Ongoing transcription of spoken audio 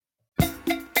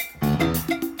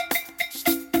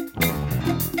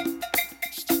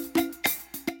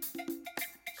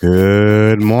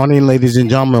Good morning, ladies and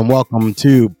gentlemen. Welcome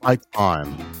to Bike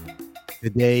Time.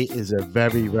 Today is a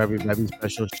very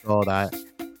special show that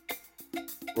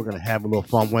we're going to have a little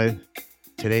fun with.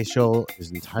 Today's show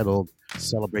is entitled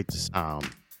Celebrate the Sound.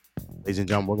 Ladies and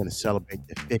gentlemen, we're going to celebrate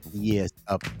the 50 years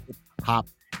of hip hop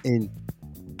in,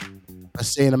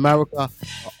 let's say, in America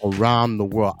or around the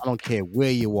world. I don't care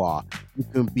where you are. You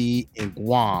can be in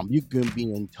Guam. You can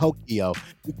be in Tokyo.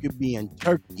 You can be in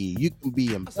Turkey. You can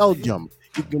be in Belgium.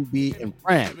 You can be in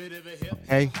France.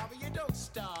 Okay?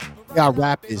 Yeah,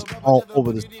 rap is all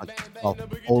over this country, all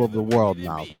over the world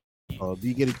now. So if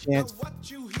you get a chance,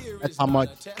 that's how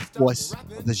much force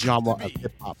of the genre of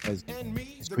hip hop is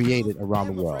created around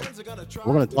the world.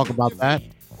 We're going to talk about that.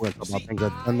 We're going to talk about things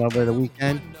that's done over the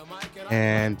weekend,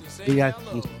 and we got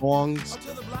some songs,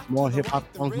 more hip hop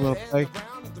songs we're going to play.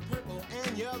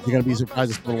 You're going to be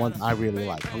surprised at some of the ones I really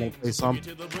like. I'm going to play some.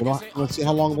 We're going to see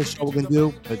how long of a show we're going to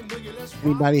do. But if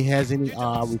anybody has any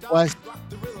requests,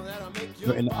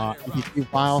 you're in the MP3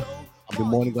 file. I'll be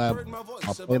more than glad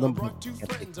I'll play them.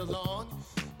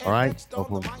 All right. So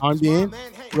for the time being,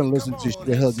 we're gonna listen to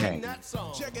the Hill Gang.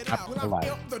 After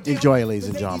life. Enjoy, ladies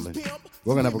and gentlemen.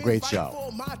 We're gonna have a great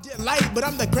show. But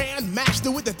I'm the grand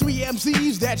master with the three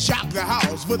MCs that shock the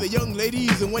house for the young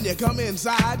ladies. And when you come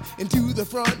inside into the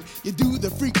front, you do the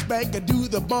freak spank, I do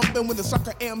the bump. And when the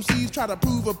sucker MCs try to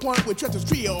prove a point with Trevor's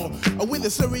trio, or with the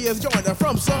serious joiner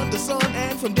from sun to sun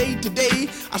and from day to day,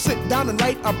 I sit down and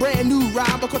write a brand new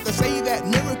rhyme because they say that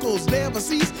miracles never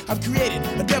cease. I've created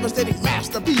a devastating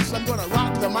masterpiece. I'm gonna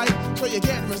rock the mic so you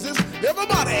can't resist.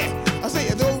 Everybody, I say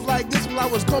it goes like this. While I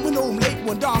was coming home late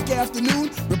one dark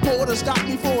afternoon, reporter stopped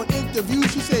me for an interview.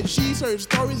 She said she's heard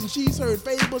stories and she's heard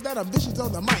fables that are vicious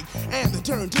on the mic and the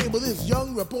turntable. This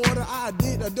young reporter I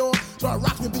did adore, so I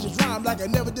rocked the vicious rhyme like I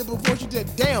never did before. She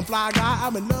said, "Damn fly guy,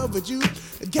 I'm in love with you."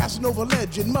 The Casanova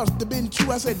legend must have been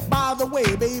true. I said, "By the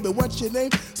way, baby, what's your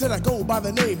name?" Said, "I go by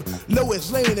the name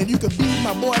Lois Lane, and you can be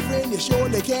my boyfriend. You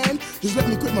surely can. Just let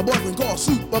me quit my boyfriend called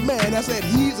Superman." I said,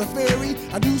 "He's a fairy,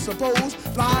 I do suppose,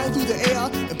 flying through the air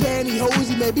in pantyhose.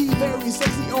 He may be very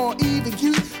sexy or even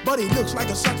cute, but he looks like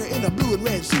a sucker in a blue and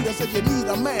red suit." I said, "You need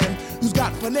a man who's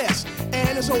got finesse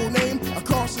and his whole name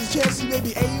across his chest. He may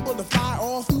be able to fly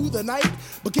all through the night,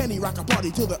 but can he rock a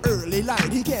party till the early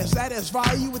light? He can't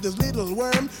satisfy you with his little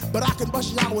worm, but I can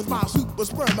bust you out with my super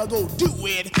sperm." I go do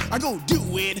it, I go do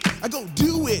it, I go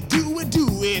do it, do it, do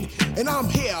it. And I'm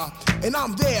here, and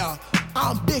I'm there.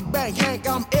 I'm Big Bang Hank,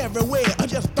 I'm everywhere. I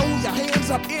just throw your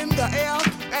hands up in the air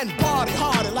and party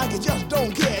harder like you just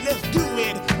don't care. Let's do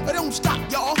it. I don't stop,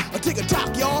 y'all. I take a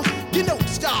talk, y'all. You don't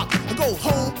stop. I go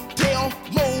hotel,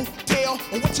 motel.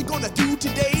 And what you gonna do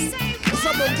today?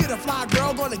 Some gonna get a fly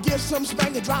girl, gonna get some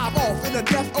spank and drive off in a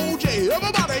death OJ.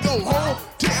 Everybody go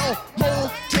hotel,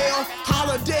 motel,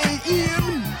 holiday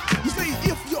inn. You see,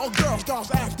 if your girl starts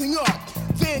acting up,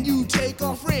 then you take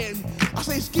a friend. I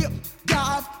say skip,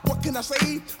 dive, what can I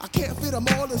say? I can't fit them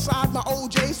all inside my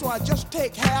OJ, so I just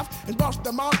take half and bust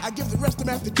them out. I give the rest to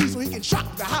Master G so he can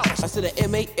shock the house. I said a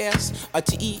M-A-S, a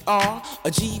T-E-R,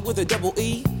 a G with a double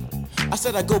E. I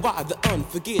said I go by the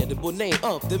unforgettable name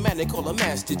of the man they call a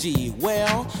Master G.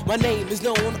 Well, my name is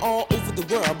known all over the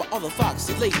world by all the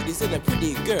foxy ladies and the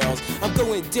pretty girls. I'm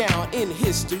going down in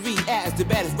history as the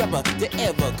baddest rapper that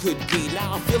ever could be.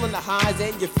 Now I'm feeling the highs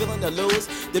and you're feeling the lows.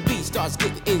 The beat starts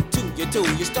getting into your toe.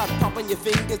 You start popping your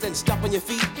fingers and stomping your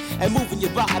feet and moving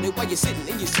your body while you're sitting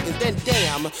and you're sitting. Then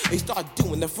damn, you start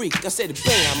doing the freak. I said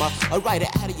bam, I ride it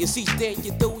out of your seat. Then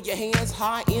you throw your hands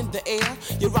high in the air.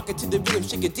 You rock it to the rhythm,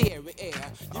 shake it dairy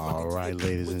air. All right,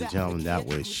 ladies and gentlemen, that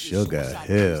was Sugar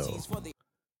Hill.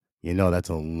 You know, that's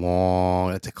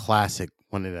a classic,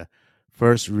 one of the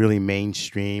first really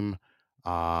mainstream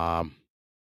um,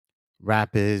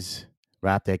 rap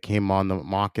that came on the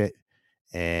market.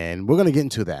 And we're gonna get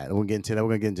into that. We're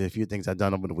gonna get into a few things I've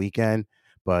done over the weekend,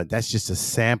 but that's just a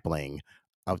sampling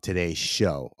of today's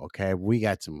show. Okay, we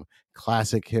got some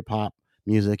classic hip hop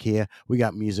music here. We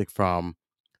got music from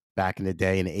back in the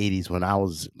day in the '80s when I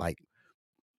was like,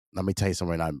 let me tell you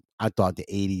something. I thought the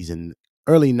 '80s and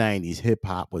early '90s hip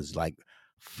hop was like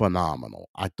phenomenal.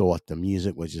 I thought the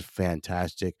music was just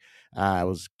fantastic. I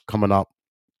was coming up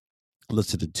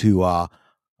listening to uh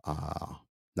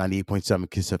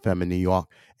 98.7 Kiss FM in New York,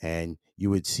 and you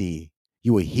would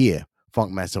hear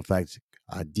Funk Master Flex,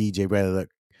 DJ Red Alert,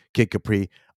 Kid Capri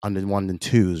on the one and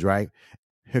twos, right?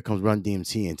 Here comes Run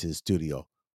DMC into the studio,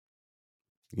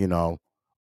 you know,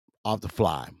 off the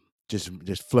fly.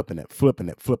 Just flipping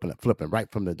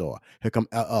right from the door. Here come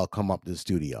LL come up to the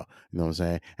studio. You know what I'm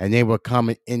saying? And they were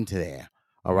coming into there.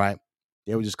 All right.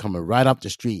 They were just coming right up the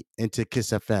street into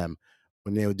Kiss FM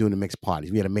when they were doing the mixed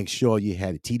parties. We had to make sure you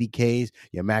had the TDKs,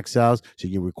 your Maxells, so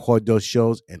you record those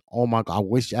shows. And oh my God, I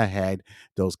wish I had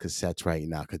those cassettes right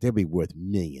now because they'd be worth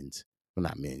millions. Well,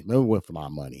 not millions, but worth a lot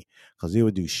of money because they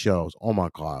would do shows. Oh my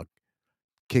God.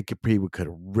 Kid Capri could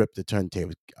have ripped the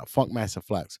turntables. Funk Master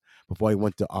Flex before he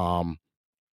went to I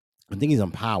think he's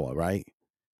on Power, right?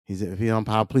 If he's on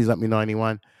Power, please let me know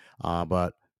anyone.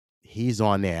 But he's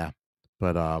on there.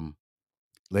 But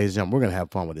ladies and gentlemen, we're gonna have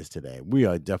fun with this today. We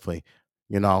are definitely,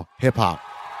 hip hop.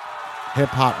 Hip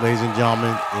hop, ladies and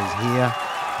gentlemen, is here.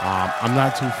 I'm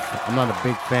not a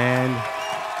big fan.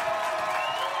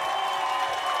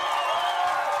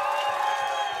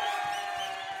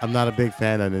 I'm not a big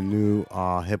fan of the new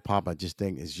hip hop. I just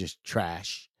think it's just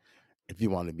trash. If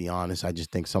you want to be honest, I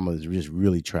just think some of it is just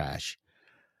really trash.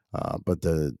 But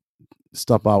the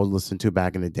stuff I was listening to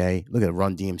back in the day, look at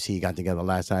Run DMC got together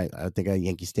last night, I think, at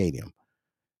Yankee Stadium.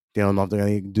 They don't know if they're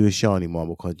going to do a show anymore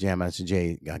because Jam Master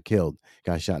Jay got killed,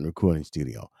 got shot in the recording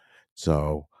studio.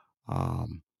 So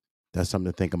that's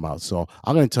something to think about. So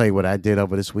I'm going to tell you what I did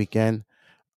over this weekend.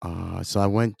 So I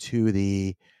went to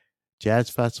the Jazz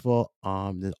Festival,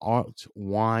 the Art,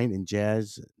 Wine, and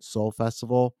Jazz Soul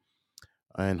Festival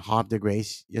in Havre de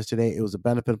Grace yesterday. It was a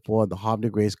benefit for the Havre de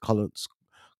Grace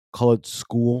Colored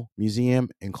School Museum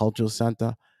and Cultural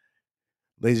Center.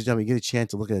 Ladies and gentlemen, you get a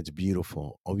chance to look at it. It's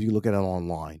beautiful. Or you look at it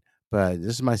online. But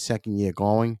this is my second year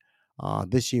going.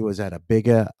 This year was at a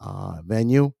bigger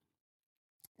venue,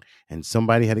 and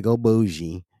somebody had to go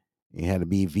bougie. It had to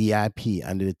be VIP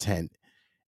under the tent,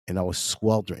 and I was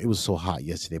sweltering. It was so hot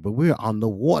yesterday, but we were on the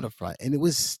waterfront, and it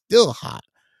was still hot.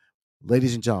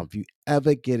 Ladies and gentlemen, if you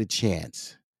ever get a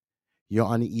chance, you're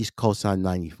on the East Coast on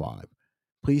 95,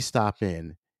 please stop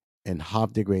in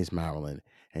Havre de Grace, Maryland,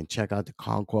 and check out the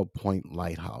Concord Point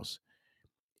Lighthouse.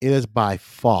 It is by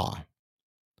far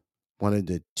one of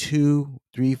the 2,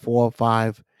 3, 4,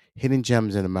 5 hidden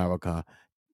gems in America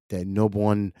that no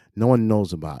one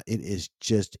knows about. It is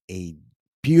just a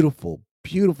beautiful,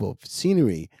 beautiful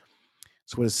scenery.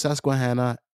 It's where the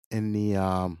Susquehanna and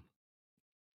the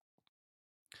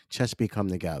Chesapeake come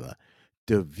together.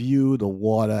 The view, the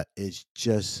water is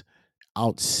just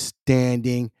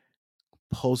outstanding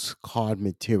postcard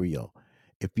material.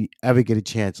 If you ever get a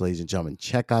chance, ladies and gentlemen,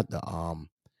 check out the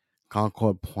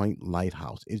Concord Point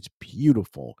Lighthouse. It's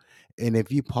beautiful. And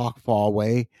if you park far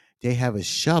away, they have a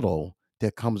shuttle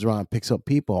that comes around and picks up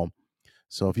people.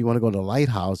 So if you want to go to the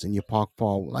lighthouse and you park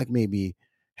far, like maybe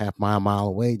mile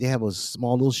away, they have a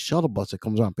small little shuttle bus that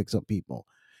comes around and picks up people.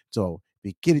 So if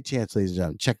you get a chance, ladies and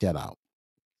gentlemen, check that out.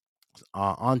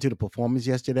 On to the performance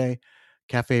yesterday.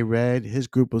 Cafe Red, his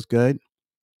group was good.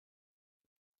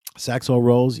 Saxo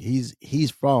Rose,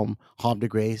 he's from Havre de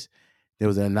Grace. There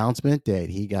was an announcement that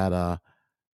he got a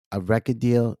record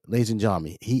deal. Ladies and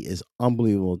gentlemen, he is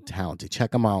unbelievable talented.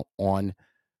 Check him out on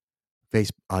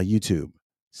YouTube.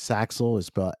 Saxel is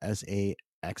spelled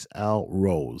Saxl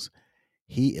Rose.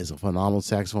 He is a phenomenal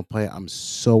saxophone player. I'm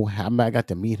so happy. I got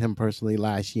to meet him personally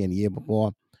last year and the year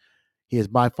before. He is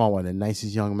by far one of the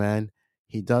nicest young men.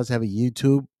 He does have a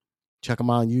YouTube. Check him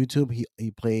out on YouTube.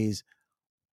 He plays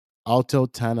alto,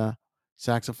 tenor,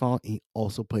 saxophone. He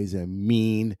also plays a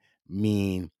mean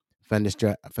Fender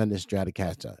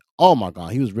Stratocaster. Oh my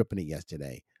God, he was ripping it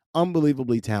yesterday.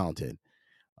 Unbelievably talented.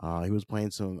 He was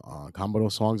playing some Commodore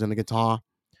songs on the guitar,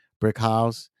 Brick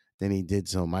House. Then he did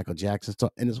some Michael Jackson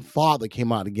stuff, and his father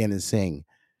came out again and sang.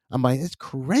 I'm like, it's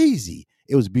crazy.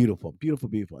 It was beautiful, beautiful,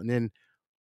 beautiful. And then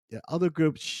the other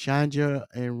group, Chandra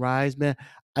and Rise, man,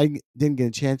 I didn't get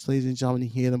a chance, ladies and gentlemen,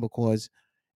 to hear them because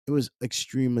it was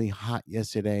extremely hot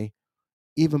yesterday,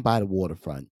 even by the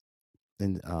waterfront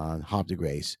in Havre de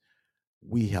Grace.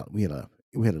 We had to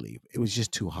leave. It was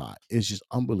just too hot. It was just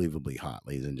unbelievably hot,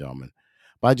 ladies and gentlemen.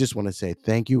 But I just want to say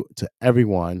thank you to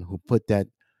everyone who put it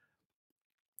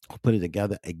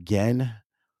together again.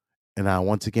 And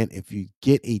once again, if you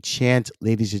get a chance,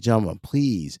 ladies and gentlemen,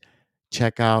 please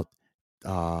check out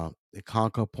the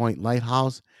Concord Point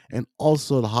Lighthouse and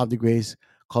also the Havre de Grace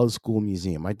Colored School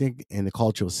Museum, I think, in the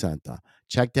Cultural Center.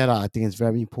 Check that out. I think it's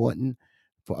very important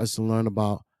for us to learn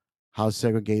about how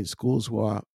segregated schools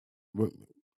were,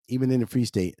 even in the Free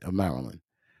State of Maryland.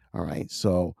 All right.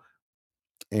 So,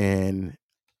 and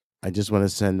I just want to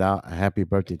send out a happy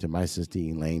birthday to my sister,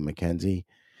 Elaine McKenzie.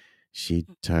 She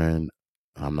turned,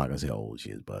 I'm not going to say how old she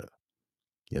is, but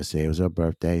yesterday was her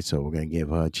birthday. So we're going to give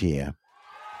her a cheer.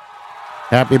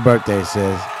 Happy birthday,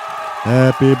 sis.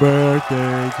 Happy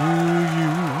birthday to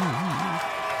you.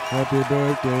 Happy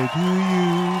birthday to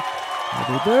you.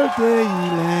 Happy birthday,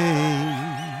 Elaine.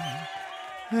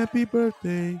 Happy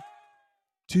birthday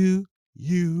to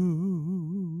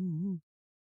you.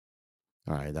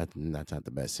 All right, that's not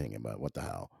the best singing, but what the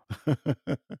hell?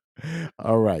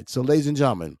 All right, so ladies and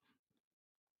gentlemen,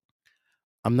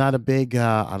 I'm not a big, like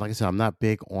I said, I'm not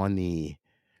big on the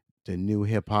new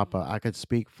hip hop. I could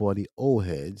speak for the old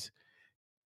heads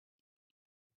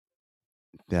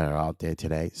that are out there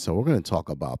today. So we're going to talk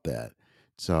about that.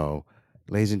 So,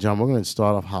 ladies and gentlemen, we're going to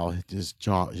start off how this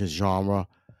genre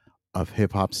of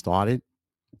hip hop started,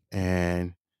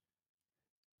 and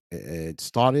it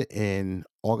started in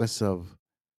August of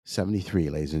 '73,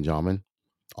 ladies and gentlemen.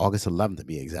 August 11th to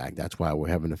be exact. That's why we're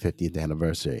having the 50th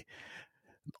anniversary.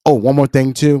 Oh, one more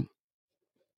thing too.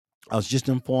 I was just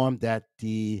informed that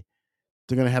they're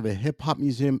going to have a hip hop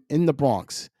museum in the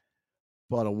Bronx,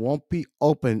 but it won't be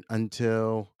open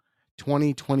until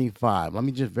 2025. Let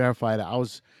me just verify that. I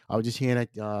was just hearing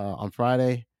it on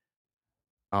Friday.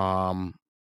 Um,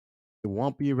 it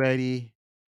won't be ready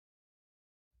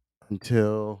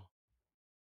until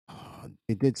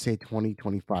it did say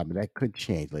 2025, but that could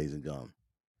change, ladies and gentlemen.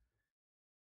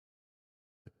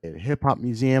 The Hip Hop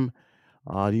Museum,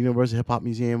 the Universal Hip Hop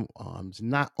Museum, is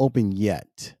not open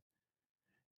yet.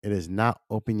 It is not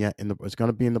open yet. It's going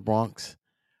to be in the Bronx.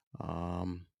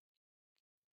 Um,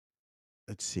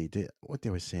 let's see what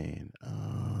they were saying.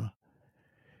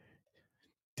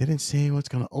 Didn't say what's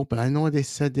going to open. I know they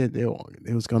said that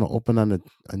it was going to open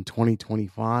in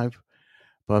 2025.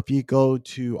 But if you go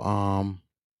to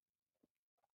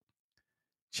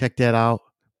check that out,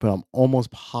 but I'm almost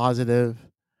positive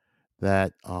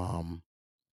that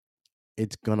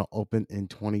it's going to open in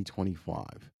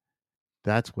 2025.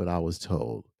 That's what I was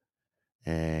told.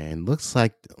 And looks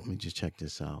like, let me just check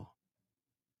this out.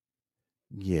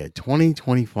 Yeah,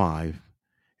 2025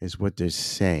 is what they're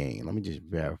saying. Let me just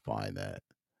verify that.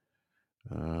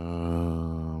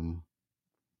 Um,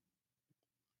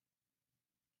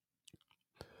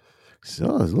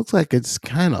 so it looks like it's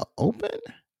kind of open.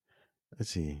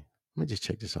 Let's see. Let me just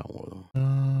check this out.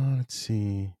 Let's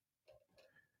see.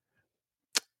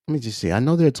 Let me just see. I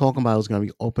know they're talking about it was going to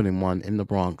be opening one in the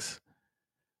Bronx.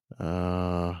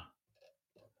 Uh,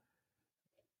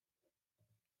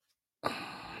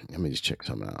 let me just check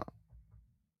something out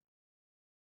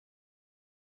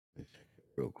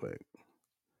real quick.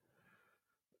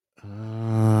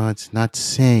 It's not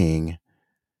saying.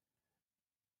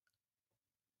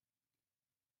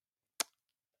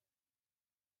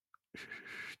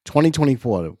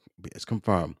 2024 is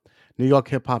confirmed. New York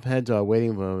hip hop heads are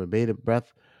waiting for bated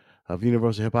breath of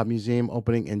Universal Hip Hop Museum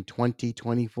opening in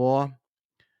 2024.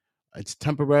 It's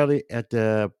temporarily at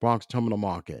the Bronx Terminal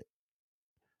Market.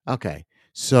 Okay,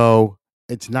 so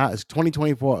it's not. It's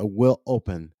 2024. It will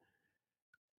open.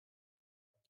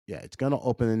 Yeah, it's gonna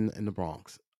open in the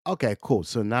Bronx. Okay, cool.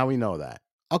 So now we know that.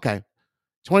 Okay,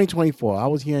 2024. I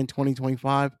was here in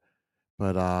 2025,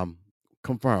 but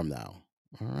confirmed now.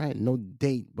 All right, no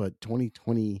date, but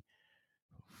 2024.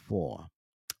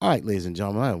 All right, ladies and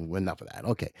gentlemen, enough of that.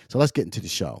 Okay, so let's get into the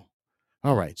show.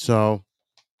 All right, so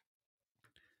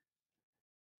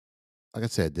like I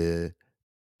said, the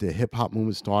hip hop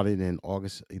movement started in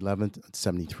August 11th,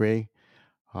 73.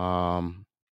 Um,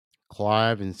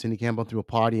 Clive and Cindy Campbell threw a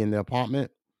party in their apartment.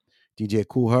 DJ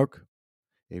Kool Herc,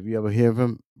 if you ever hear of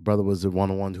him, brother was the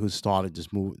one who started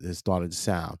this move. That started the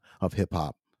sound of hip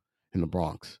hop in the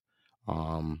Bronx.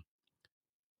 Um,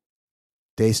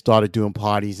 they started doing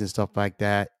parties and stuff like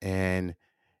that, and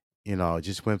it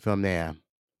just went from there.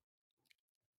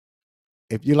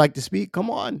 If you like to speak, come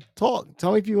on, talk.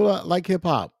 Tell me if you like hip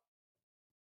hop.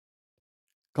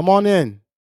 Come on in.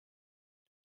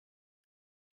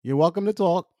 You're welcome to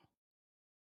talk.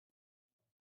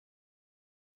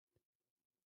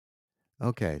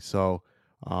 Okay, so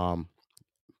um,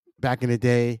 back in the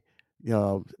day,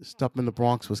 stuff in the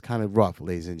Bronx was kind of rough,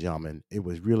 ladies and gentlemen. It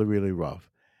was really, really rough,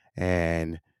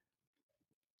 and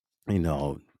you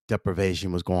know,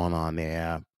 deprivation was going on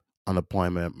there,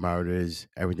 unemployment, murders,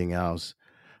 everything else.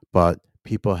 But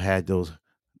people had those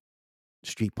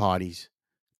street parties,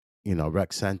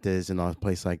 rec centers and all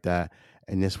place like that,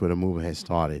 and this where the movement had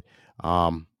started.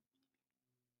 Um,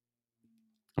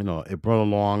 it brought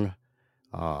along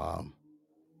um,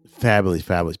 fabulous,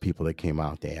 fabulous people that came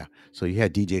out there. So you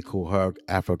had DJ Kool Herc,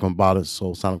 African Bottle,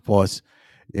 Soul Sonic Force,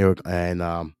 and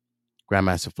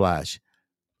Grandmaster Flash.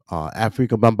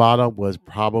 Africa Bambaataa was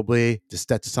probably the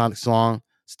Stetsasonic song,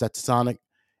 Stetsasonic,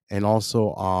 and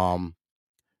also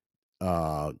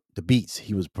the beats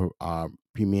he was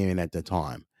premiering at the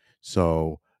time.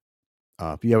 So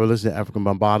if you ever listen to African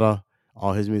Bambaataa,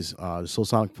 all his music, Soul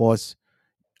Sonic Force,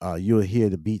 you'll hear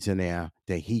the beats in there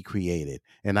that he created.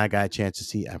 And I got a chance to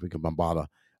see African Bambaataa,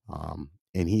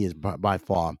 and he is by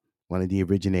far one of the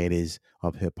originators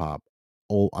of hip hop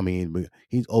old. I mean,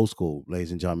 he's old school,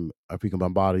 ladies and gentlemen. African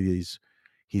Bambaataa,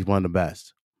 he's one of the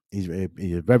best. He's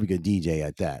a very good DJ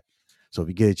at that. So if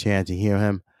you get a chance to hear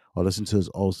him or listen to his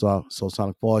old stuff, Soul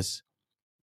Sonic Force,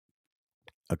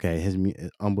 okay,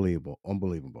 unbelievable,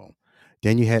 unbelievable.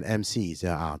 Then you had MCs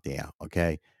that are out there,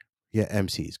 okay. You had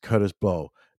MCs, Curtis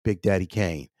Blow, Big Daddy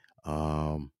Kane.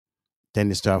 Um, then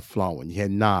they started flowing. You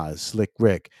had Nas, Slick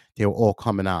Rick. They were all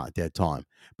coming out at that time.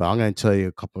 But I'm going to tell you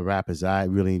a couple of rappers I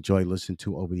really enjoyed listening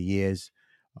to over the years.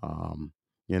 Um,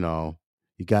 you know,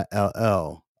 you got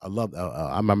LL. I love LL.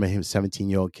 I remember him,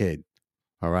 17-year-old kid.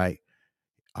 All right.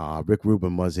 Rick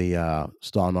Rubin was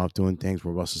starting off doing things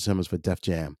with Russell Simmons for Def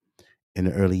Jam in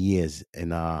the early years.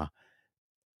 And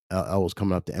LL was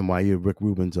coming up to NYU. Rick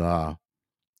Rubin's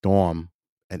dorm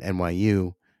at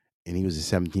NYU, and he was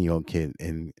a 17-year-old kid,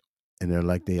 and they're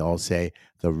like they all say,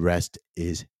 the rest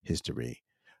is history.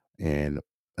 And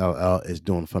LL is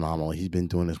doing phenomenal. He's been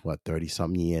doing this 30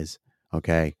 something years,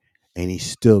 okay, and he's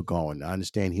still going. I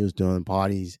understand he was doing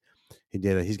parties.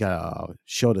 He's got a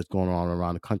show that's going on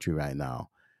around the country right now.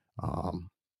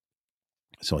 Um,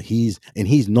 so he's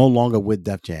no longer with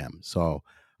Def Jam. So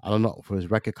I don't know for his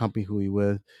record company who he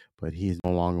with, but he's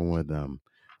no longer with them.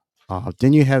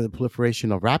 Then you have the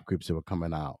proliferation of rap groups that were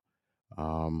coming out.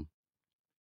 Um,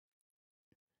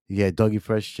 you had Dougie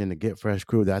Fresh and the Get Fresh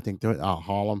crew that I think they're out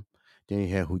Harlem. Then you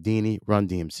had Houdini, Run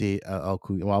DMC, LL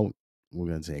Cool. Well, we're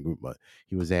gonna say a group, but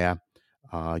he was there.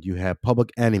 You have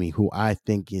Public Enemy, who I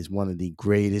think is one of the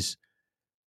greatest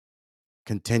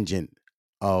contingent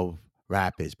of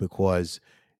rappers because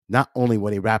not only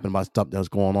were they rapping about stuff that was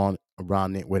going on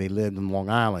around where they lived in Long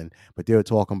Island, but they were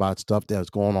talking about stuff that was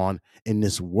going on in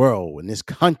this world, in this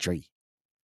country.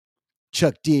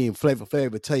 Chuck D and Flavor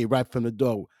Flav will tell you right from the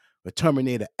door, with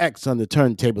Terminator X on the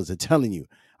turntables are telling you,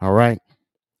 all right?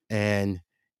 And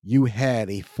you had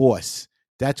a force.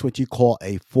 That's what you call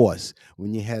a force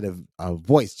when you had a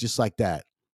voice just like that.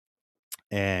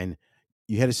 And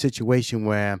you had a situation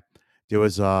where there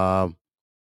was out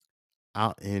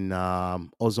in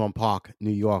Ozone Park,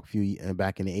 New York,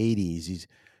 back in the 80s. These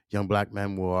young black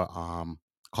men were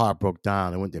car broke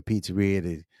down. They went to a pizzeria.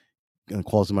 They gonna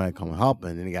call somebody to come help,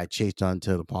 and then they got chased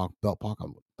onto the Belt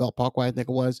Parkway, I think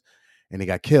it was, and they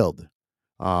got killed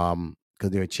because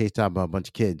they were chased out by a bunch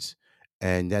of kids,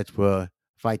 and that's where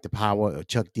Fight the Power,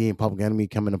 Chuck D and Public Enemy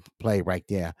come into play right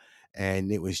there,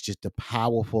 and it was just a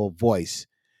powerful voice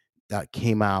that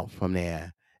came out from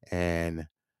there, and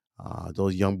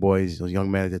those young boys, those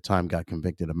young men at the time got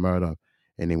convicted of murder,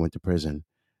 and they went to prison,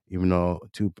 even though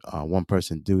one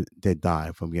person did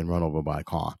die from getting run over by a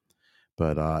car.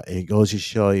 But it goes to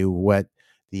show you what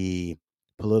the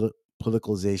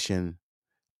politicalization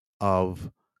of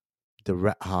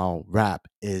how rap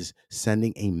is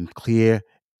sending a clear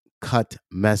cut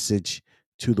message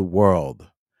to the world.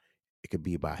 It could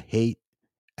be about hate,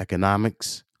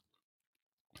 economics,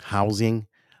 housing,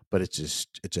 but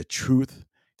it's a truth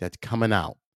that's coming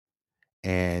out.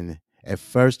 And at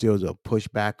first there was a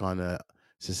pushback on the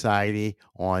society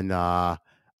on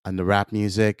the rap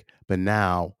music, but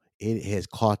now it has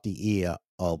caught the ear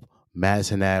of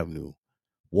Madison Avenue,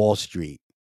 Wall Street,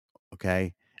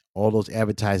 okay? All those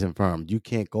advertising firms. You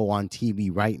can't go on TV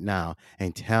right now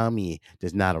and tell me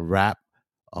there's not a rap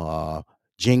uh,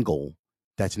 jingle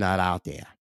that's not out there,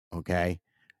 okay?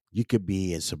 You could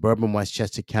be in suburban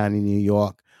Westchester County, New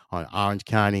York, or Orange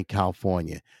County,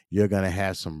 California. You're going to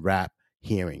have some rap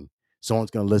hearing.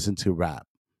 Someone's going to listen to rap.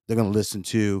 They're going to listen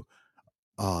to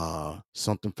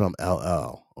something from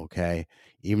LL, okay?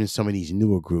 Even some of these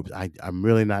newer groups. I'm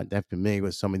really not that familiar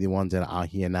with some of the ones that are out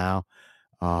here now.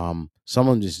 Some of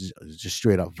them just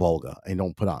straight up vulgar and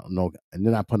don't put out and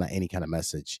they're not putting out any kind of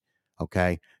message,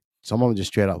 okay? Some of them just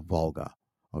straight up vulgar,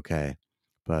 okay?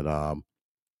 But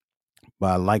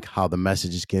I like how the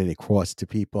message is getting across to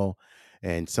people,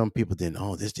 and some people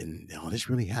this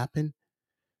really happened.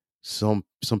 Some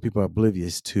people are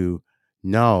oblivious to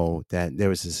know that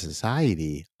there is a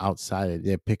society outside of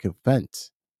their picket fence,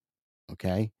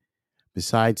 okay?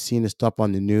 Besides seeing the stuff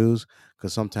on the news,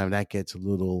 because sometimes that gets a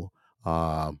little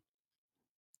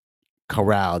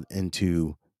corralled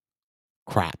into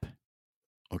crap,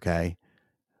 okay?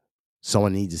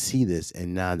 Someone needs to see this,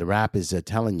 and now the rappers are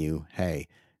telling you, hey,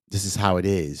 this is how it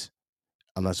is,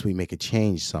 unless we make a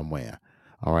change somewhere.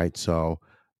 All right. So,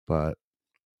 but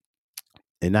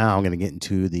and now I'm going to get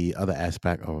into the other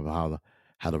aspect of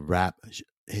how the rap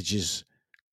has just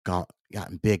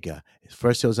gotten bigger.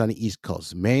 First, it was on the East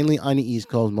Coast, mainly on the East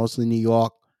Coast, mostly New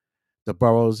York, the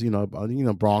boroughs,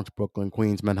 Bronx, Brooklyn,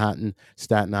 Queens, Manhattan,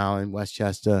 Staten Island,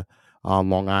 Westchester,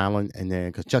 Long Island, and then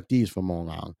because Chuck D is from Long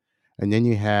Island, and then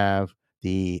you have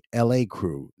the LA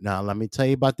crew. Now, let me tell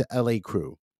you about the LA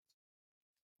crew.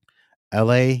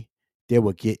 LA, they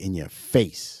would get in your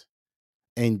face.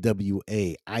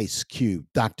 NWA, Ice Cube,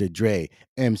 Dr. Dre,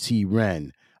 MC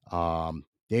Ren.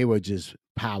 They were just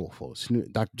powerful.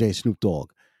 Dr. Dre, Snoop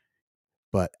Dogg.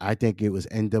 But I think it was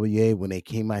NWA when they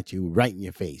came at you right in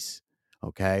your face.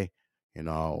 Okay, you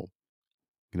know,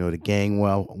 the gang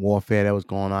warfare that was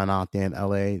going on out there in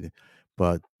LA,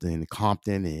 but in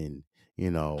Compton and you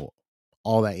know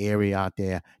all that area out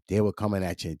there, they were coming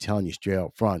at you and telling you straight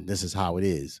up front, this is how it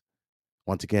is.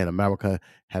 Once again, America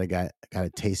had got a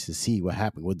taste to see what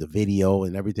happened with the video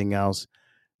and everything else.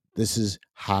 This is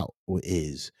how it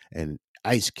is. And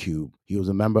Ice Cube, he was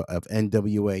a member of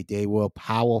NWA. They were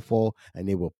powerful and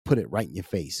they will put it right in your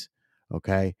face.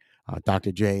 Okay.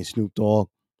 Dr. J and Snoop Dogg,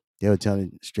 they were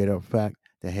telling straight up fact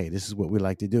that, hey, this is what we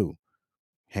like to do.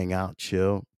 Hang out,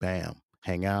 chill, bam.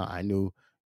 Hang out. I knew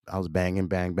I was banging,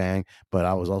 bang, bang, but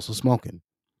I was also smoking.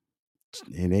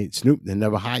 And Snoop, they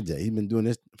never hides it. He's been doing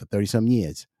this for 30 some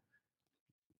years.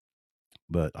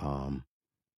 But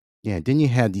yeah, then you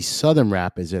had these southern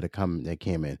rappers that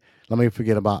came in. Let me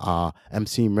forget about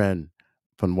MC Ren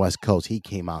from West Coast. He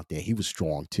came out there. He was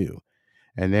strong too.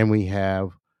 And then we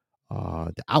have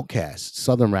the Outcasts,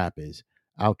 southern rappers.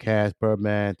 Outkast,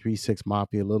 Birdman, 3 6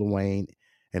 Mafia, Lil Wayne,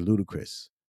 and Ludacris.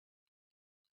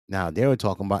 Now they were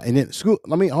talking about, and then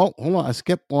let me hold on. I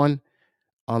skipped one.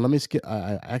 Let me skip.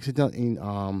 I accidentally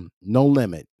No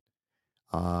Limit.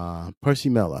 Percy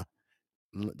Miller.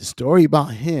 The story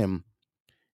about him,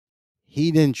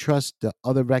 he didn't trust the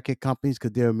other record companies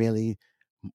because they were mainly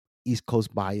East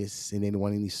Coast bias and they didn't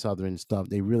want any Southern stuff.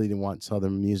 They really didn't want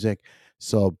Southern music.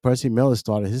 So Percy Miller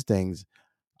started his things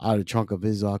out of the trunk of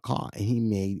his car, and he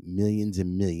made millions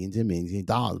and millions and millions of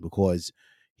dollars because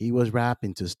he was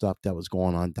rapping to stuff that was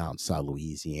going on down South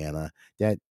Louisiana.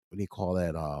 That what they call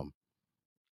that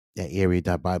area,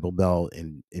 that Bible Belt,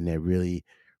 in that really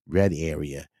red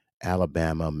area,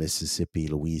 Alabama, Mississippi,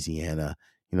 Louisiana,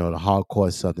 the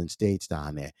hardcore southern states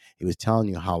down there. He was telling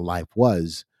you how life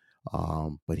was,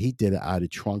 but he did it out of the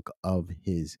trunk of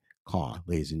his car,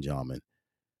 ladies and gentlemen.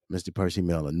 Mr. Percy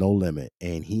Miller, No Limit,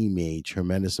 and he made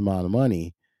tremendous amount of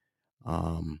money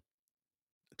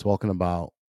talking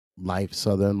about life,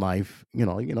 southern life,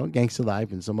 gangster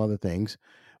life and some other things.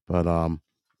 But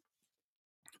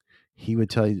he would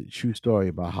tell you the true story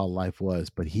about how life was,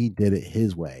 but he did it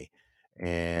his way.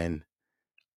 And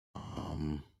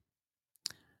um,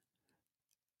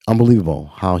 unbelievable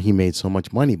how he made so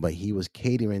much money, but he was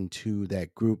catering to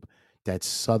that group, that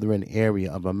southern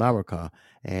area of America,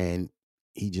 and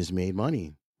he just made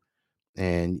money.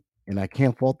 And I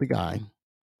can't fault the guy.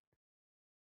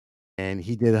 And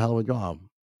he did a hell of a job.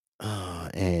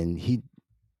 And he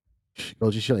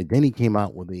goes to show you. Then he came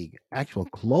out with the actual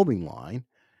clothing line,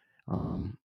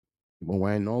 um,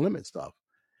 wearing No Limit stuff,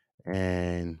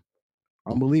 and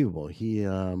unbelievable.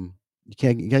 You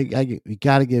can't you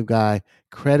got to give guy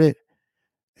credit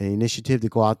and initiative to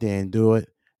go out there and do it,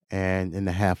 and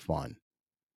to have fun.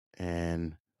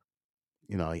 And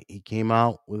he came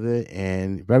out with it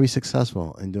and very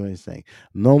successful in doing his thing.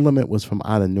 No Limit was from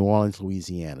out of New Orleans,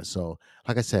 Louisiana. So,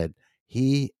 like I said,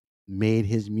 he made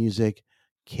his music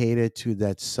cater to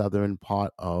that southern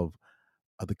part of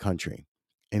the country,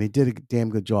 and he did a damn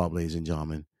good job, ladies and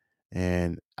gentlemen.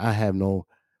 And I have no,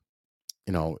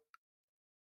 you know,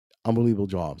 unbelievable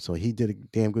job. So he did a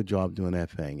damn good job doing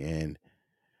that thing, and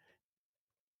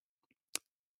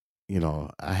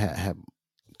have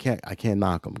I can't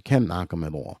knock him. Can't knock him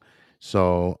at all.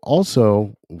 So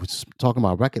also talking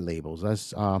about record labels.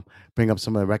 Let's bring up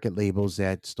some of the record labels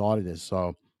that started this.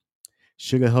 So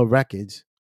Sugar Hill Records.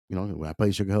 I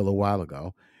played Sugar Hill a while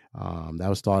ago. That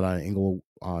was started out in Englewood,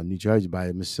 New Jersey,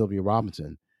 by Miss Sylvia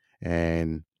Robinson,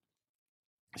 and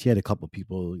she had a couple of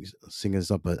people singing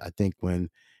stuff. But I think when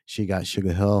she got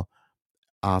Sugar Hill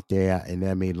out there, and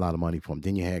that made a lot of money for him.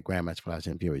 Then you had Grandmaster Flash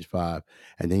and Furious 5,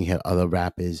 and then you had other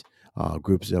rappers,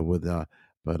 groups that with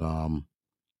but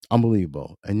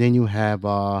unbelievable. And then you have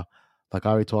like I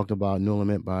already talked about, No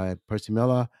Limit by Percy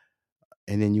Miller,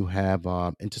 and then you have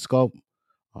Interscope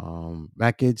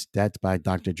Records, that's by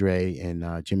Dr. Dre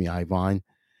and Jimmy Iovine,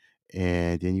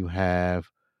 and then you have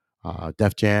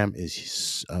Def Jam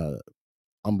is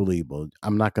unbelievable.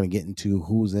 I'm not going to get into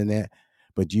who's in it,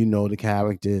 but the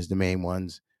characters, the main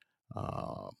ones.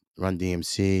 Run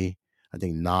DMC. I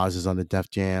think Nas is on the Def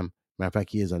Jam. Matter of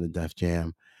fact, he is on the Def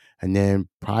Jam. And then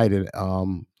prior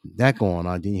to that going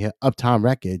on, then you had Uptown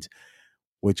Records,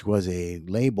 which was a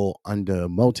label under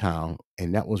Motown,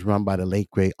 and that was run by the late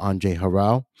great Andre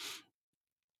Harrell.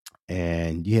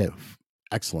 And you had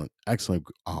excellent, excellent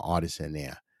artists in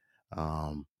there.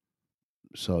 Um,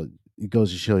 So it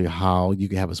goes to show you how you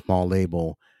can have a small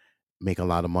label, make a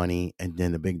lot of money, and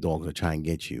then the big dogs will try and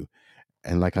get you.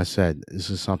 And like I said, this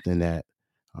is something that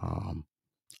um,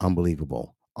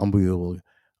 unbelievable,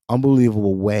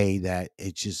 unbelievable way that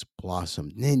it just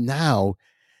blossomed. And then now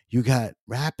you got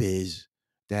rappers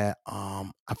that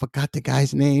I forgot the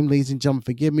guy's name, ladies and gentlemen.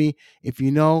 Forgive me if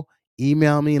you know.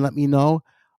 Email me and let me know.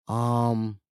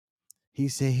 Um, he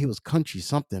said he was country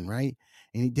something, right?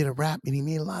 And he did a rap and he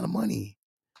made a lot of money.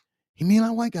 He made a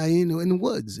lot of white guy in the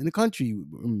woods, in the country,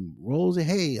 rolls and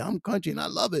hey, I'm country and I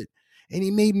love it. And he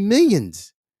made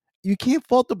millions. You can't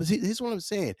fault the. See, here's what I'm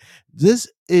saying. This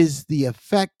is the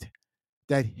effect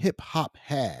that hip hop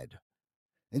had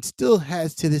and still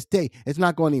has to this day. It's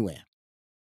not going anywhere.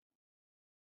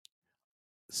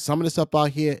 Some of the stuff out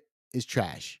here is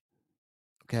trash.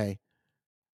 Okay.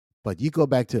 But you go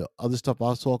back to the other stuff I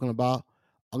was talking about.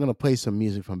 I'm gonna play some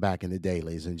music from back in the day,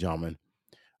 ladies and gentlemen.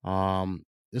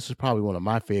 This is probably one of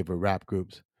my favorite rap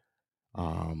groups.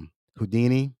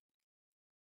 Houdini,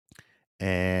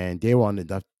 and they were on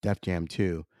the Def Jam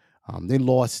too. They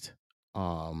lost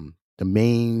the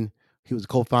main. He was a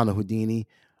co-founder of Houdini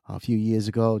a few years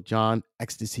ago. John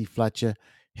Ecstasy Fletcher.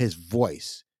 His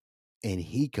voice, and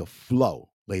he can flow,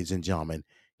 ladies and gentlemen.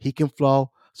 He can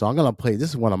flow. So I'm gonna play. This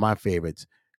is one of my favorites.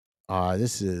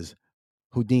 This is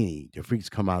Houdini. The Freaks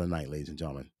Come Out at Night, ladies and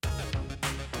gentlemen.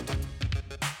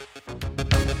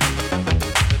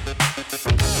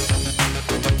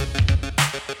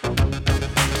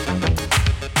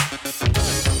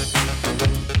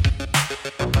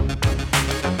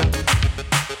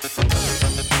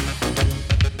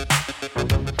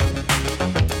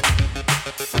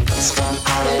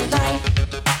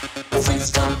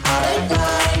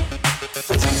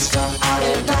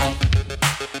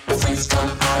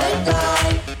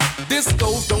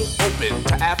 Discos don't open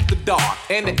till after dark,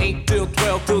 and it ain't till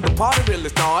 12 till the party really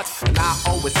starts. And I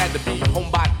always had to be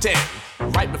home by 10,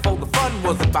 right before the fun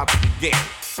was about to begin.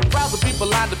 Crowds of people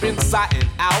lined up inside and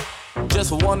out, just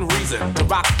for one reason, to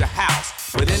rock the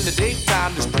house. But in the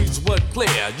daytime, the streets were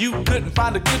clear. You couldn't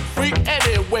find a good freak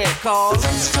anywhere, cause the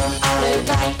freaks come out at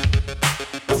night.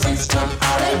 The freaks come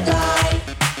out at night.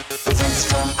 The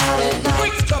freaks come out at night.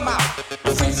 Freaks come out.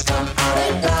 The freaks come out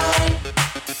at night.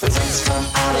 The freaks come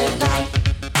out at night.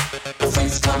 The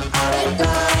freaks come out at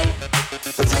night.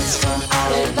 The freaks come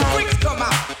out at night. Freaks come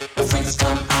out. The freaks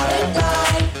come out at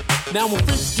night. Now when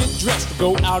freaks get dressed to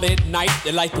go out at night,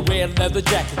 they like to wear leather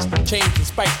jackets, chains and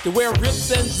spikes. They wear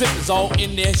rips and zippers all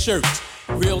in their shirts.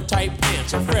 Real tight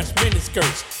pants and fresh mini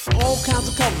skirts. All kinds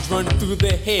of colors running through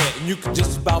their hair, and you can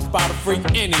just about spot a freak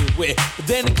anywhere. But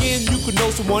then again, you could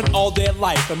know someone all their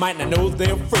life and might not know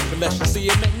they're a freak unless you see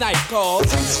them at night.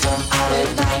 Cause the freaks come out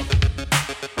at night.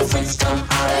 The freaks come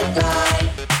out at night.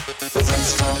 The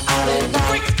freaks come out at night.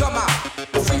 Freaks come out.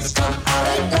 The freaks come out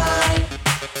at night.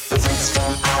 The freaks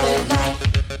come out at night.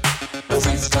 The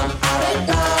freaks come out at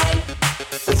night.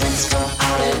 The freaks come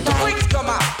out at night. Freaks come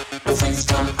out. The freaks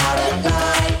come out at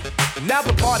night. Now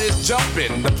the party's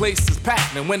jumping, the place is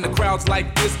packed, and when the crowd's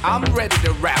like this, I'm ready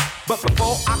to rap. But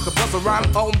before I could buzz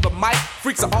around on the mic,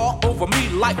 freaks are all over me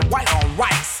like white on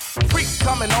rice. Freaks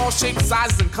come in all shapes,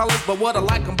 sizes, and colors, but what I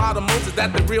like about them most is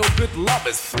that they're real good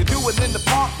lovers. They do it in the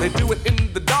park, they do it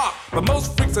in the dark, but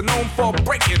most freaks are known for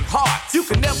breaking hearts. You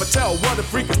can never tell what a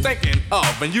freak is thinking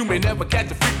of, and you may never catch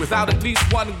a freak without at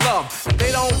least one glove.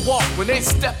 They don't walk, when they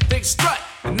step, they strut,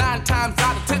 and 9 times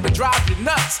out of 10 they drive you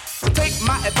nuts. So take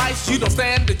my advice, you don't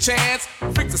stand a chance.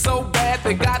 Freaks are so bad,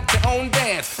 they got their own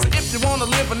dance. So if you wanna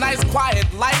live a nice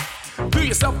quiet life, do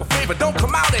yourself a favor, don't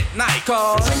come out at night.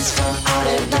 Cause the freaks come out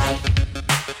at night.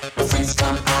 The freaks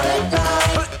come out at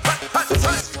night. The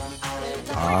freaks come out at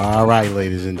night. All right,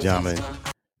 ladies and gentlemen.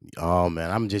 Oh man,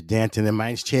 I'm just dancing in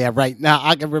my chair right now.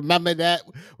 I can remember that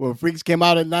when Freaks came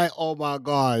out at night. Oh my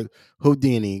God,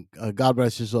 Houdini, God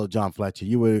bless your soul, John Fletcher.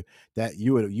 You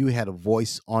had a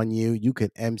voice on you. You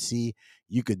could MC.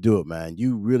 You could do it, man.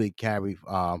 You really carry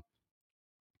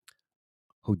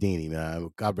Houdini, man.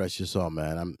 God bless your soul,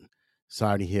 man. I'm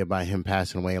sorry to hear about him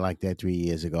passing away like that 3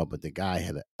 years ago, but the guy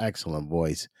had an excellent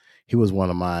voice. He was one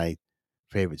of my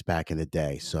favorites back in the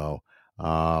day. So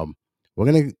we're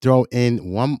gonna throw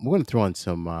in one. We're gonna throw in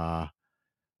some. I'm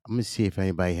gonna see if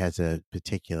anybody has a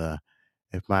particular.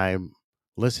 If my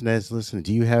listeners listen,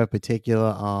 do you have a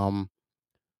particular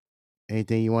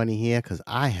anything you want to hear? Because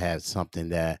I have something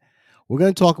that we're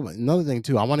gonna talk about. Another thing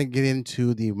too. I want to get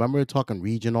into the. Remember we were talking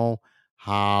regional,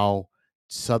 how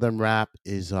Southern rap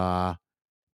is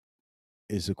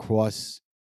across.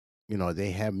 You know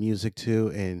they have music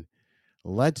too, and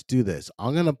let's do this.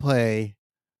 I'm gonna play.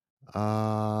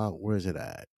 Where is it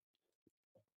at?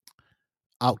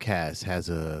 Outcast has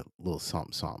a little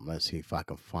something, something. Let's see if I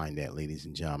can find that, ladies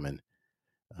and gentlemen.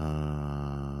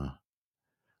 Uh,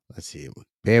 let's see.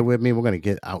 Bear with me. We're gonna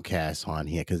get Outcast on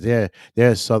here because they're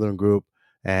a Southern group,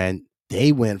 and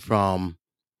they went from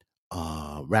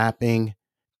rapping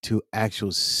to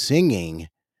actual singing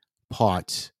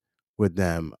parts with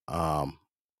them.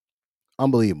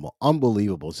 Unbelievable,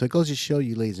 unbelievable. So it goes to show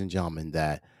you, ladies and gentlemen,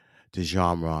 that the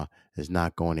genre is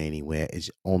not going anywhere. It's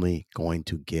only going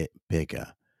to get bigger.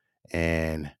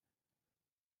 And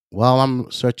while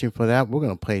I'm searching for that, we're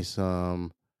gonna play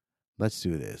some. Let's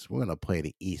do this. We're gonna play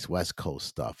the East West Coast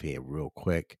stuff here real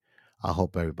quick. I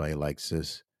hope everybody likes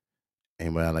this.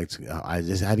 Anybody likes? I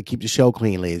just had to keep the show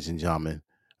clean, ladies and gentlemen.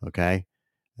 Okay.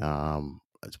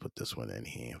 Let's put this one in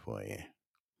here for you.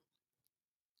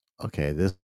 Okay,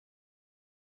 this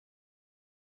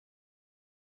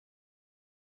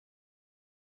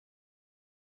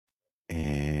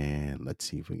and let's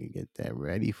see if we can get that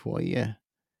ready for you.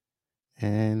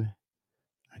 And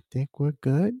I think we're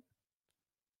good.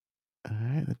 All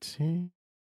right, let's see.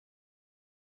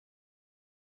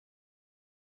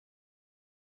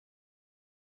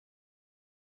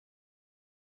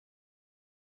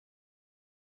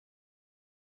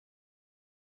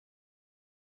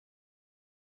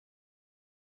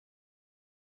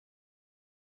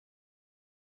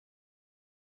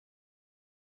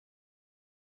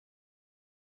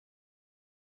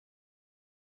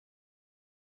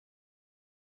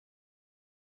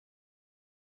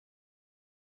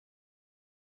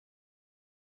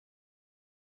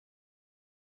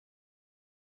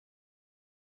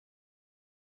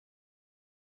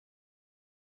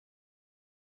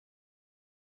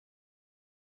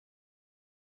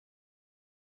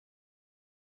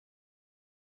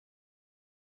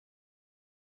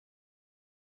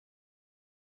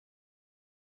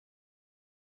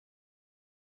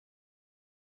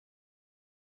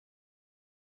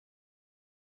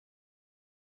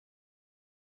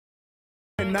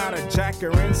 Not a jacker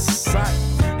in sight,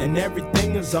 and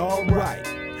everything is alright.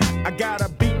 I got a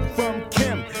beat from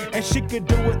Kim, and she could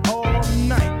do it all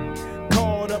night.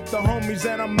 Called up the homies,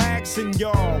 and I'm asking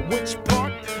y'all, which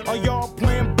part are y'all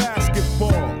playing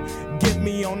basketball? Get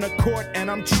me on the court, and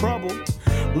I'm troubled.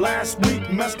 Last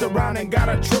week, messed around and got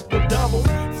a triple-double.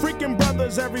 Freaking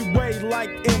brothers every way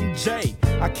like MJ.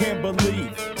 I can't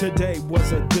believe today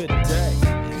was a good day.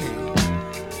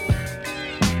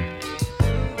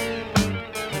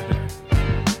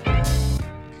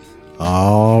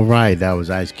 All right, that was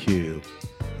Ice Cube.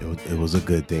 It was a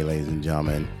good day, ladies and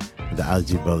gentlemen. With the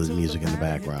Ozzy Brothers music in the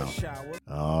background.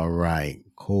 All right,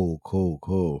 cool, cool,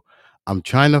 cool. I'm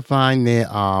trying to find the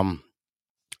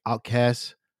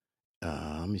Outcast.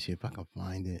 Let me see if I can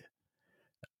find it.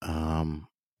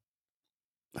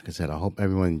 Like I said, I hope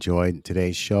everyone enjoyed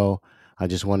today's show. I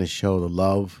just want to show the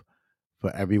love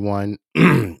for everyone,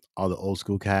 all the old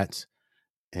school cats,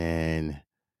 and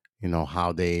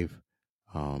how they've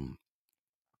um,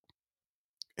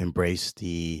 embraced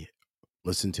the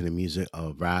listen to the music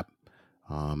of rap.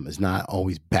 It's not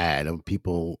always bad.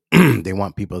 People they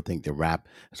want people to think that rap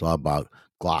is all about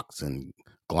Glocks and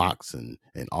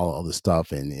all other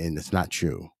stuff, and it's not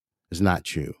true. It's not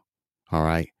true. All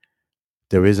right.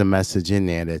 There is a message in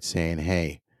there that's saying,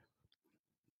 hey,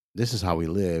 this is how we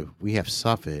live. We have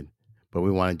suffered, but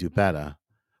we want to do better.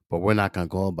 But we're not going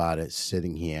to go about it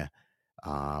sitting here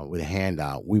with a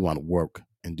handout. We want to work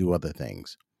and do other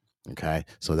things. Okay.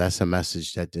 So that's a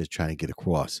message that they're trying to get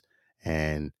across.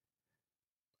 And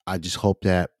I just hope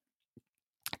that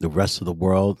the rest of the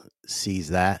world sees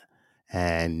that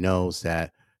and knows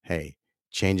that, hey,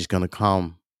 change is going to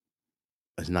come.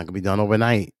 It's not going to be done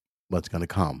overnight, but it's going to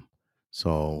come.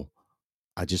 So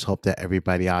I just hope that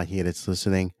everybody out here that's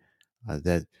listening,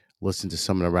 that listen to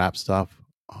some of the rap stuff,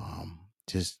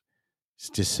 just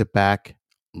sit back,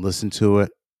 listen to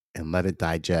it, and let it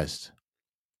digest,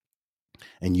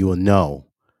 and you will know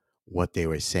what they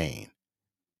were saying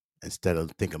instead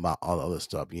of thinking about all the other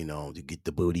stuff. To get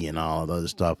the booty and all the other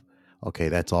stuff. Okay,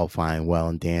 that's all fine, well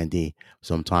and dandy.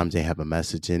 Sometimes they have a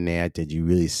message in there that you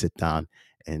really sit down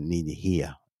and need to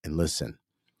hear and listen.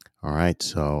 All right.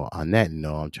 So on that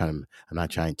note, I'm not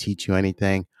trying to teach you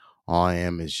anything. All I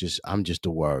am is I'm just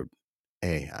a word.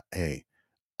 Hey,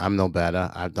 I'm no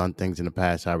better. I've done things in the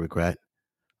past I regret.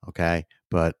 Okay.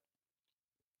 But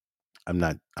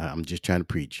I'm just trying to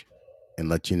preach and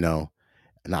let you know.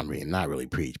 Not really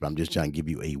preach, but I'm just trying to give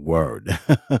you a word.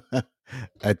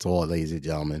 That's all, ladies and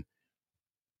gentlemen.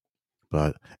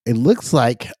 But it looks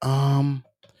like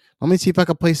let me see if I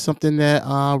can play something that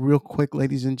real quick,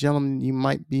 ladies and gentlemen, you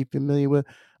might be familiar with.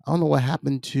 I don't know what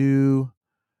happened to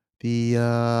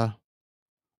the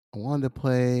I wanted to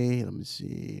play, let me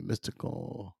see,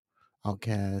 Mystical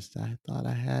Outcast. I thought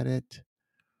I had it.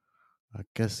 I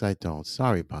guess I don't.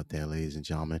 Sorry about that, ladies and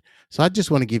gentlemen. So I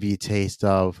just want to give you a taste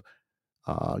of,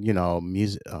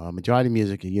 music, majority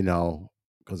music,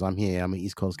 because I'm here. I'm an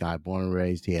East Coast guy, born and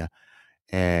raised here.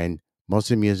 And most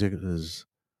of the music is,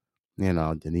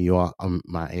 the New York,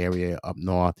 my area up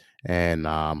north. And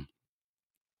now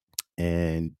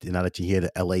that you hear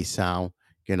the LA sound,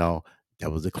 you know, that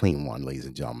was a clean one, ladies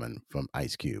and gentlemen, from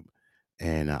Ice Cube.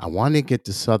 And I wanted to get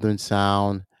the Southern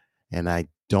sound, and I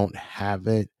don't have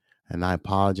it, and I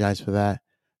apologize for that.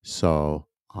 So,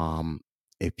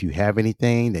 if you have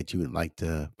anything that you would like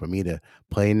for me to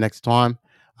play next time,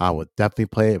 I would definitely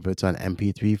play it if it's on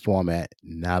MP3 format.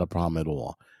 Not a problem at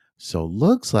all. So,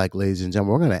 looks like, ladies and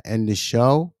gentlemen, we're going to end the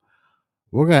show.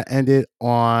 We're going to end it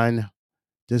on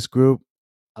this group.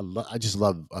 I just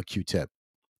love Q-Tip,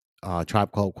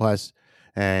 Tribe Called Quest,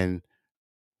 and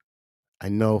I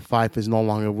know Fife is no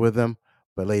longer with them,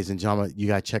 but ladies and gentlemen, you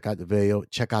gotta check out the video,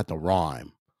 check out the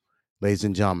rhyme. Ladies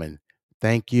and gentlemen,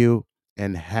 thank you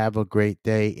and have a great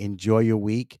day. Enjoy your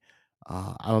week.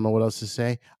 I don't know what else to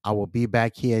say. I will be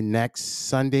back here next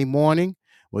Sunday morning.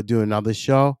 We'll do another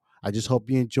show. I just hope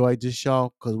you enjoyed this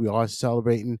show because we are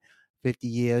celebrating 50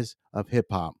 years of hip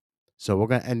hop. So we're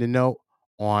gonna end the note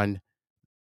on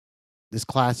this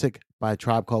classic by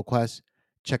Tribe Called Quest.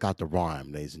 Check out the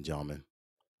rhyme, ladies and gentlemen.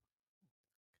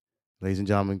 Ladies and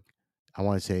gentlemen, I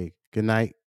want to say good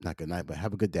night. Not good night, but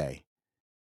have a good day.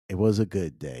 It was a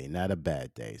good day, not a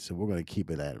bad day. So we're going to keep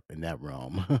it in that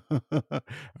realm.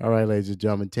 All right, ladies and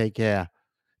gentlemen, take care.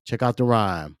 Check out the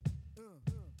rhyme.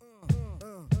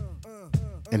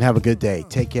 And have a good day.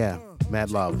 Take care. Mad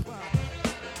love.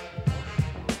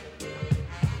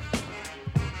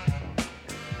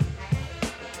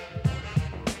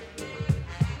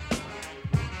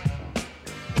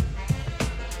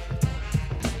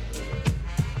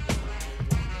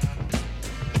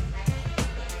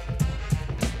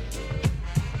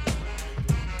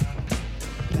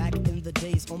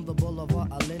 On the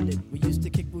boulevard of Linden, we used to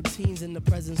kick routines and the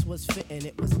presence was fitting.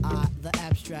 It was I, the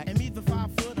abstract, And me, the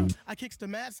 5-footer. I kicks the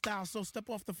mad style, so step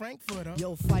off the Frankfurter.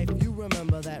 Yo, Fife, you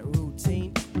remember that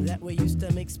routine that we used to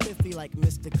make spiffy like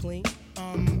Mr. Clean?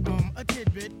 A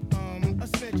tidbit, a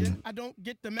smidgen. I don't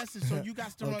get the message, so you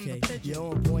got to run the pigeon. You're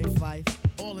on point, Fife.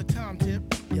 All the time, Tip.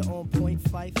 You're on point,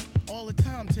 Fife. All the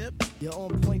time, Tip. You're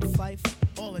on point, Fife.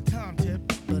 All the time, Tip.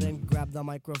 So then grab the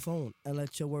microphone and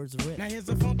let your words rip. Now here's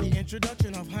a funky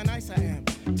introduction of how nice I am.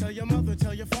 Tell your mother,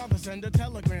 tell your father, send a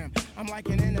telegram. I'm like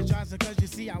an energizer cause you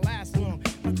see I last long.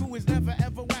 My crew is never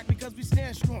ever whack because we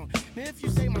stand strong. Now if you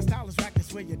say my style is whack,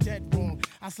 that's where you're dead wrong.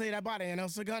 I slay that body and El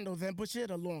Segundo, then push it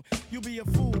along. You'll be a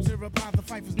fool to reply the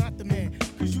Fife is not the man.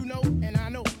 Cause you know and I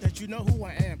know that you know who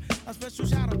I am. A special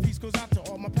shout out piece goes out to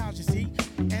all my pals you see.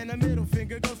 And a middle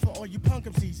finger goes for all you punk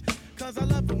MCs. Cause I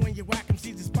love it when you whack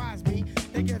MCs despise me.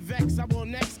 They get vexed, I will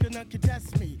next, cause none can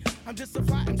test me. I'm just a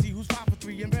fly MC who's 5 for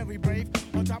 3 and very brave.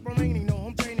 On top remaining, no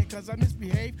home training cause I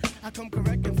misbehave. I come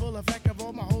correct and full effect of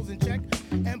all my holes in check.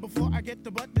 And before I get the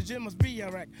butt, the gym must be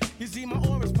a wreck. You see my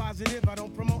aura's positive, I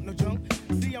don't promote no junk.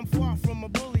 See I'm far from a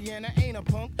bully and I ain't a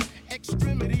punk.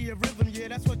 Extremity of rhythm, yeah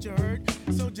that's what you heard.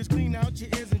 So just clean out your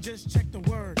ears and just check the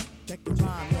word. Check the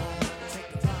rhyme, y'all.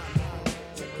 Check the rhyme, y'all.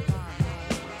 Check the rhyme, y'all.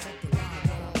 Check the rhyme,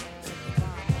 y'all. Check the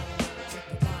rhyme, y'all. Check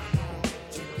the rhyme, y'all.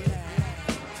 Check it out. Check it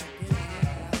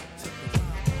out.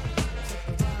 Check the rhyme, y'all. Check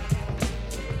the rhyme, y'all. Check the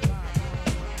rhyme, y'all.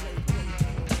 Play, play, play. Check the rhyme, y'all. Check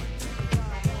the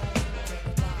rhyme, y'all. Check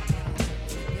it out.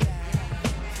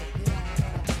 Check it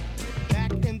out.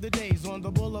 Back in the days on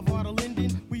the boulevard of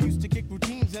Linden, we used to kick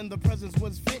routines and the presence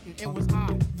was fitting. It was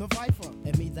I, the Viper.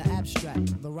 And me, the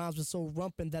abstract. The rhymes were so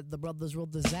rumpin' that the brothers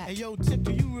wrote the Zach. Hey yo, Tip,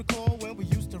 do you recall when we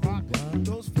used to rock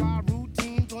those fly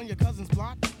routines on your cousin's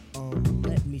block?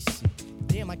 Let me see.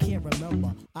 Damn, I can't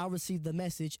remember. I'll receive the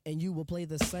message and you will play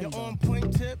the sender. You're on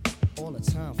point, Tip. All the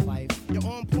time, Fife. You're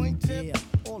on point, Tip. Yeah,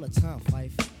 all the time,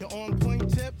 Fife. You're on point,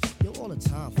 Tip. Yo, all the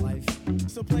time, Fife.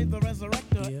 So play the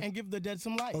resurrector Yeah. and give the dead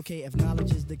some life. Okay, if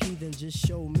knowledge is the key, then just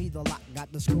show me the lock.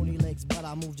 Got the scrawny legs, but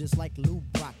I move just like Lou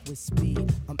Brock with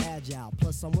speed. I'm agile,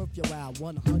 plus I'm worth your while.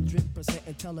 100%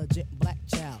 intelligent black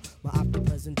child. My optic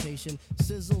presentation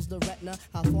sizzles the retina.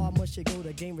 How far must you go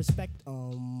to gain respect?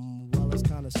 Well, it's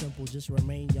kinda simple. Just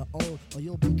remain your own, or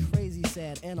you'll be crazy,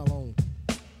 sad, and alone.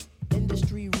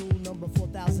 Industry rule number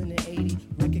 4080.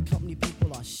 Record company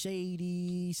people are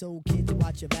shady. So kids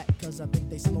watch your back, cause I think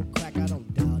they smoke crack. I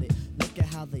don't doubt it. Look at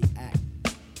how they act.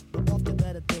 But off the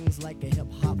better things like a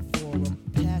hip-hop forum.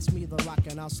 Pass me the rock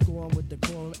and I'll score 'em with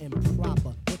decorum and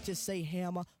proper. What you say,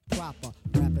 hammer? Proper.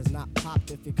 Rap is not pop.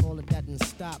 If you call it that, then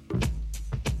stop.